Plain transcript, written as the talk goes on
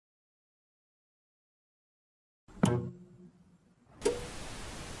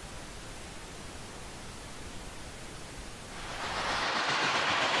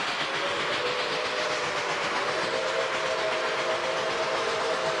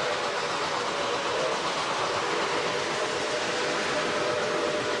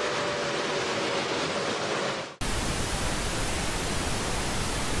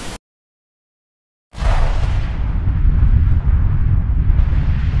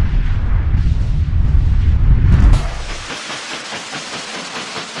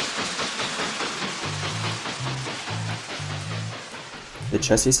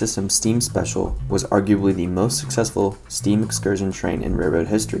Chessie System Steam Special was arguably the most successful steam excursion train in railroad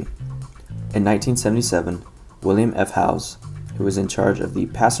history. In 1977, William F. Howes, who was in charge of the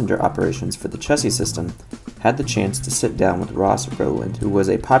passenger operations for the Chessie System, had the chance to sit down with Ross Rowland, who was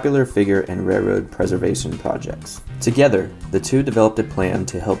a popular figure in railroad preservation projects. Together, the two developed a plan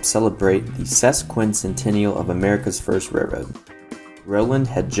to help celebrate the sesquicentennial of America's first railroad. Rowland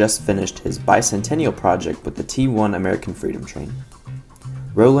had just finished his bicentennial project with the T1 American Freedom Train.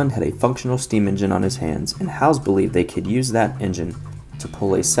 Rowland had a functional steam engine on his hands, and Howes believed they could use that engine to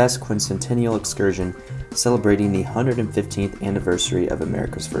pull a sesquicentennial excursion celebrating the 115th anniversary of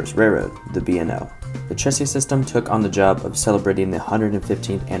America's first railroad, the B&O. The Chessie System took on the job of celebrating the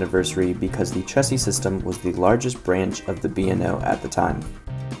 115th anniversary because the Chessie System was the largest branch of the B&O at the time.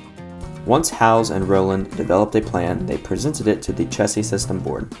 Once Howes and Rowland developed a plan, they presented it to the Chessie System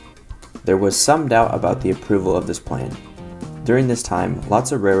board. There was some doubt about the approval of this plan. During this time,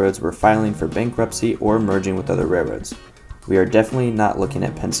 lots of railroads were filing for bankruptcy or merging with other railroads. We are definitely not looking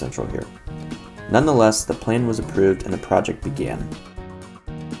at Penn Central here. Nonetheless, the plan was approved and the project began.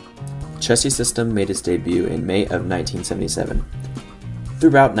 The Chessie System made its debut in May of 1977.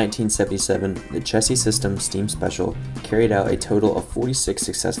 Throughout 1977, the Chessie System Steam Special carried out a total of 46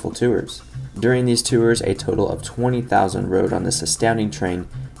 successful tours. During these tours, a total of 20,000 rode on this astounding train,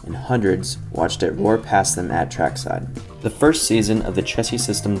 and hundreds watched it roar past them at trackside. The first season of the Chessie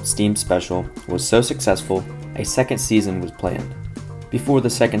System Steam Special was so successful, a second season was planned. Before the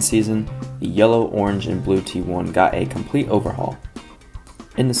second season, the yellow, orange, and blue T1 got a complete overhaul.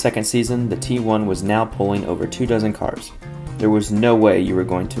 In the second season, the T1 was now pulling over 24 cars. There was no way you were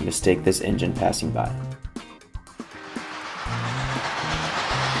going to mistake this engine passing by.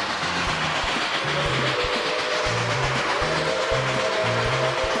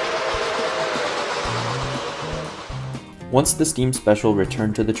 Once the Steam Special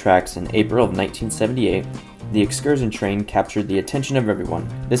returned to the tracks in April of 1978, the excursion train captured the attention of everyone.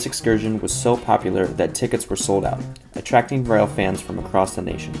 This excursion was so popular that tickets were sold out, attracting rail fans from across the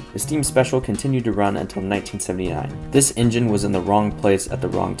nation. The Steam Special continued to run until 1979. This engine was in the wrong place at the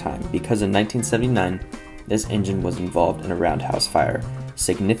wrong time because in 1979, this engine was involved in a roundhouse fire,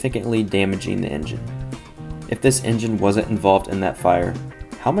 significantly damaging the engine. If this engine wasn't involved in that fire,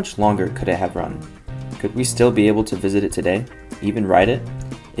 how much longer could it have run? Could we still be able to visit it today? Even ride it?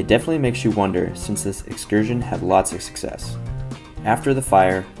 It definitely makes you wonder since this excursion had lots of success. After the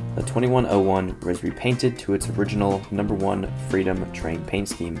fire, the 2101 was repainted to its original No. 1 Freedom Train paint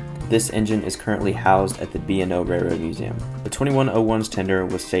scheme. This engine is currently housed at the B&O Railroad Museum. The 2101's tender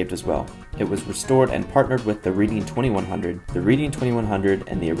was saved as well. It was restored and partnered with the Reading 2100. The Reading 2100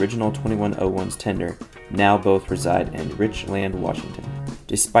 and the original 2101's tender now both reside in Richland, Washington.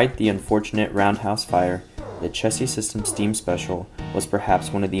 Despite the unfortunate roundhouse fire, the Chessie System Steam Special was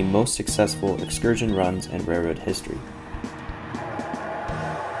perhaps one of the most successful excursion runs in railroad history.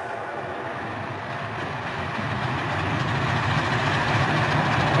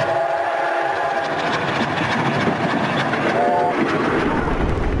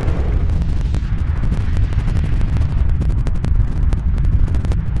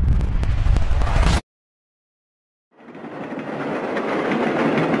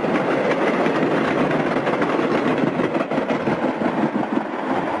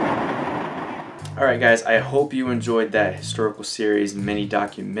 Alright guys, I hope you enjoyed that historical series mini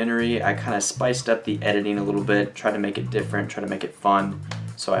documentary. I kind of spiced up the editing a little bit, tried to make it different, tried to make it fun.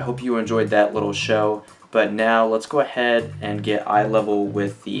 So I hope you enjoyed that little show. But now let's go ahead and get eye level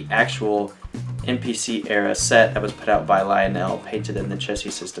with the actual MPC Era set that was put out by Lionel, painted in the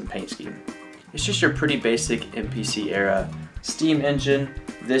Chessie System paint scheme. It's just your pretty basic MPC Era steam engine.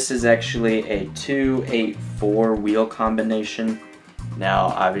 This is actually a 2-8-4 wheel combination. Now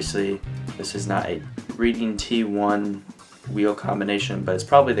obviously this is not a Reading T1 wheel combination, but it's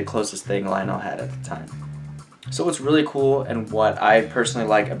probably the closest thing Lionel had at the time. So what's really cool and what I personally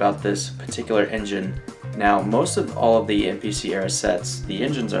like about this particular engine, now most of all of the MPC Era sets, the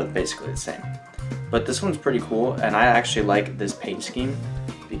engines are basically the same. But this one's pretty cool, and I actually like this paint scheme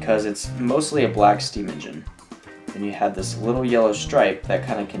because it's mostly a black steam engine. And you have this little yellow stripe that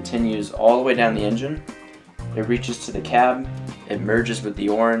kind of continues all the way down the engine. It reaches to the cab, it merges with the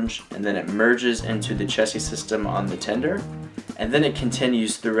orange, and then it merges into the Chessie System on the tender, and then it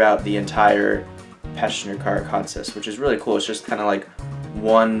continues throughout the entire passenger car consist, which is really cool. It's just kind of like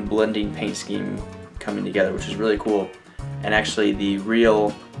one blending paint scheme coming together, which is really cool. And actually the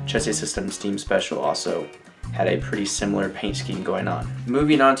real Chessie System Steam Special also had a pretty similar paint scheme going on.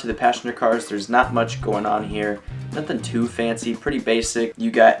 Moving on to the passenger cars, there's not much going on here. Nothing too fancy, pretty basic.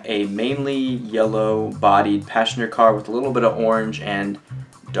 You got a mainly yellow bodied passenger car with a little bit of orange and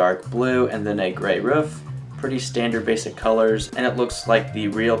dark blue, and then a gray roof. Pretty standard basic colors, and it looks like the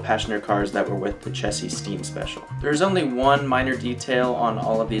real passenger cars that were with the Chessie Steam Special. There's only one minor detail on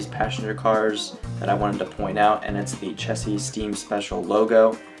all of these passenger cars that I wanted to point out, and it's the Chessie Steam Special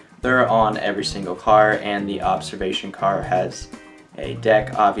logo. They're on every single car, and the observation car has a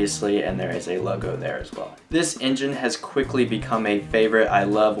deck obviously, and there is a logo there as well. This engine has quickly become a favorite. I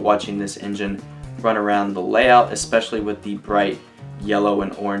love watching this engine run around the layout, especially with the bright yellow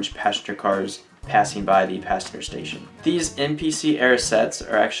and orange passenger cars passing by the passenger station. These MPC Era sets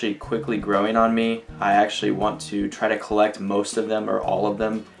are actually quickly growing on me. I actually want to try to collect most of them or all of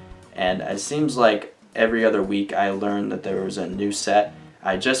them, and it seems like every other week I learn that there was a new set.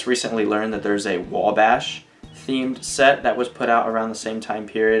 I just recently learned that there's a Wabash themed set that was put out around the same time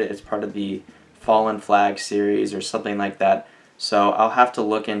period. It's part of the Fallen Flag series or something like that, so I'll have to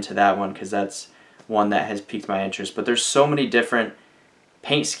look into that one because that's one that has piqued my interest. But there's so many different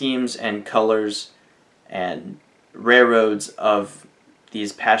paint schemes and colors and railroads of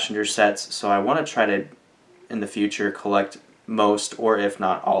these passenger sets, so I want to try to in the future collect most or if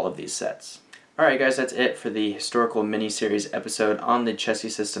not all of these sets. Alright guys, that's it for the historical mini-series episode on the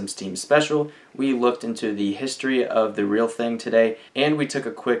Chessie Steam Special. We looked into the history of the real thing today, and we took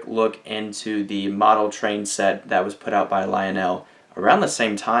a quick look into the model train set that was put out by Lionel around the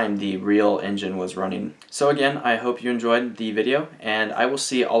same time the real engine was running. So again, I hope you enjoyed the video, and I will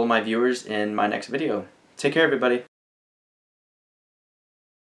see all of my viewers in my next video. Take care, everybody.